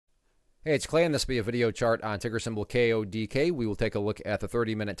Hey, it's Clay, and this will be a video chart on ticker symbol KODK. We will take a look at the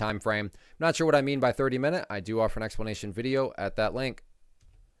 30-minute time frame. Not sure what I mean by 30-minute. I do offer an explanation video at that link.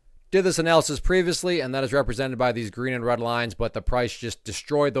 Did this analysis previously, and that is represented by these green and red lines, but the price just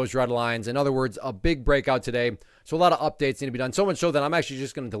destroyed those red lines. In other words, a big breakout today. So a lot of updates need to be done. So much so that I'm actually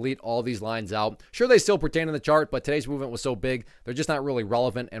just going to delete all these lines out. Sure, they still pertain to the chart, but today's movement was so big, they're just not really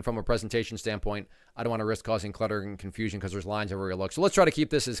relevant. And from a presentation standpoint, I don't want to risk causing clutter and confusion because there's lines everywhere you look. So let's try to keep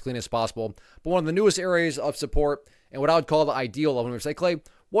this as clean as possible. But one of the newest areas of support, and what I would call the ideal of when we say, Clay,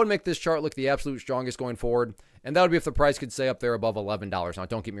 what would make this chart look the absolute strongest going forward? And that would be if the price could stay up there above $11. Now,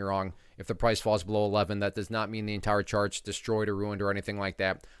 don't get me wrong. If the price falls below 11, that does not mean the entire chart's destroyed or ruined or anything like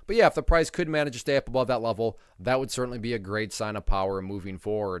that. But yeah, if the price could manage to stay up above that level, that would certainly be a great sign of power moving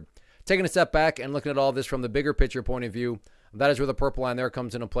forward. Taking a step back and looking at all this from the bigger picture point of view, that is where the purple line there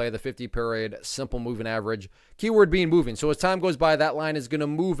comes into play, the 50-period simple moving average. Keyword being moving. So as time goes by, that line is going to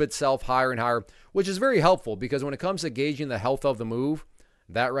move itself higher and higher, which is very helpful because when it comes to gauging the health of the move,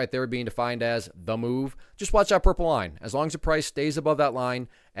 that right there being defined as the move, just watch that purple line. As long as the price stays above that line,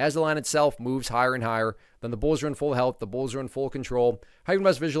 as the line itself moves higher and higher, then the bulls are in full health, the bulls are in full control. How you can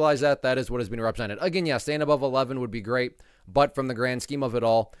best visualize that, that is what has been represented. Again, yeah, staying above 11 would be great, but from the grand scheme of it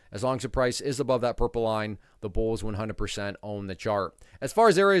all, as long as the price is above that purple line, the bulls 100% own the chart. As far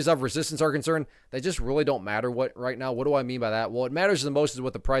as areas of resistance are concerned, they just really don't matter right now. What do I mean by that? Well, what matters the most is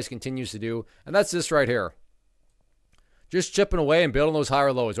what the price continues to do, and that's this right here. Just chipping away and building those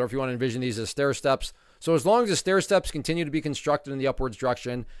higher lows, or if you want to envision these as stair steps. So as long as the stair steps continue to be constructed in the upwards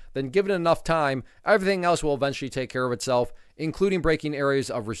direction, then given enough time, everything else will eventually take care of itself, including breaking areas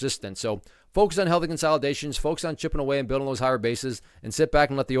of resistance. So focus on healthy consolidations, focus on chipping away and building those higher bases, and sit back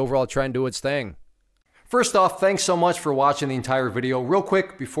and let the overall trend do its thing. First off, thanks so much for watching the entire video. Real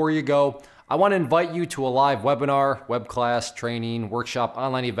quick, before you go, I want to invite you to a live webinar, web class, training, workshop,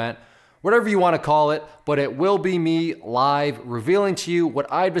 online event, whatever you want to call it, but it will be me live revealing to you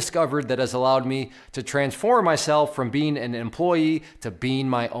what I've discovered that has allowed me to transform myself from being an employee to being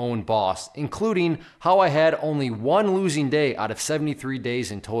my own boss, including how I had only one losing day out of 73 days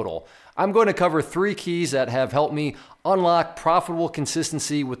in total. I'm going to cover 3 keys that have helped me unlock profitable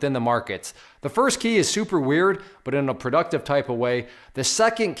consistency within the markets. The first key is super weird, but in a productive type of way. The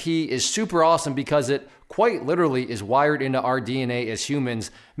second key is super awesome because it quite literally is wired into our DNA as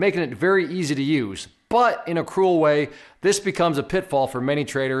humans, making it very easy to use. But in a cruel way, this becomes a pitfall for many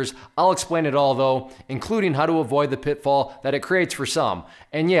traders. I'll explain it all though, including how to avoid the pitfall that it creates for some.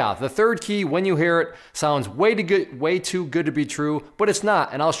 And yeah, the third key, when you hear it, sounds way too good to be true, but it's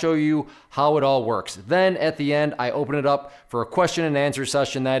not, and I'll show you how it all works. Then at the end, I open it up for a question and answer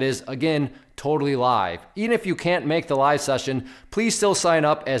session that is, again, totally live. Even if you can't make the live session, please still sign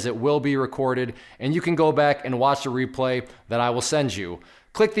up as it will be recorded, and you can go back and watch the replay that I will send you.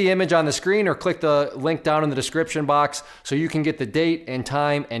 Click the image on the screen or click the link down in the description box so you can get the date and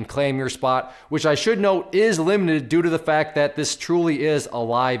time and claim your spot, which I should note is limited due to the fact that this truly is a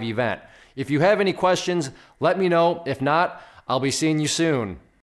live event. If you have any questions, let me know. If not, I'll be seeing you soon.